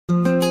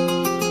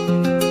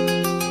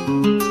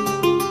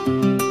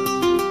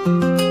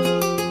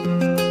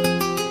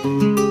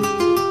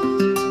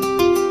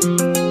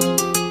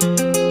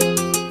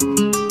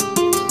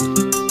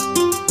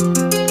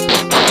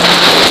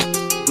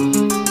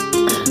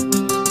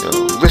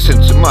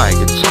my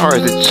guitar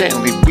as it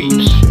gently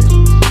weeps.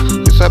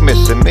 Cause I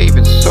miss a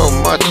maven so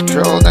much,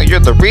 girl. Now you're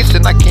the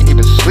reason I can't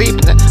even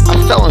sleep. And I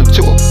fell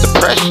into a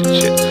depression,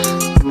 shit.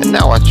 And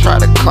now I try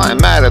to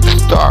climb out of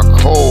this dark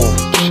hole,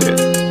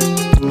 shit.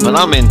 But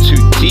I'm in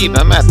too deep,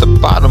 I'm at the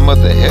bottom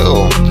of the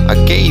hill. I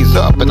gaze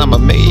up and I'm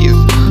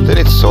amazed that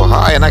it's so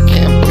high, and I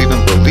can't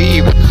even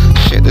believe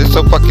shit, it's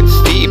so fucking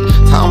steep.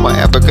 How am I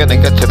ever gonna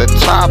get to the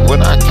top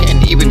when I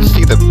can't even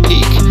see the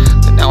peak?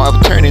 And now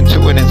I've turned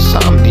into an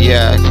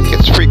insomniac.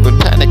 Gets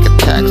frequent panic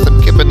attacks.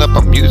 I'm giving up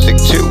on music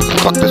too.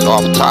 Fuck this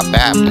off-top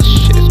app, this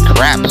shit is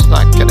crap. It's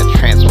not gonna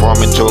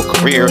transform into a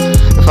career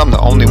if I'm the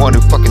only one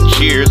who fucking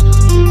cheers.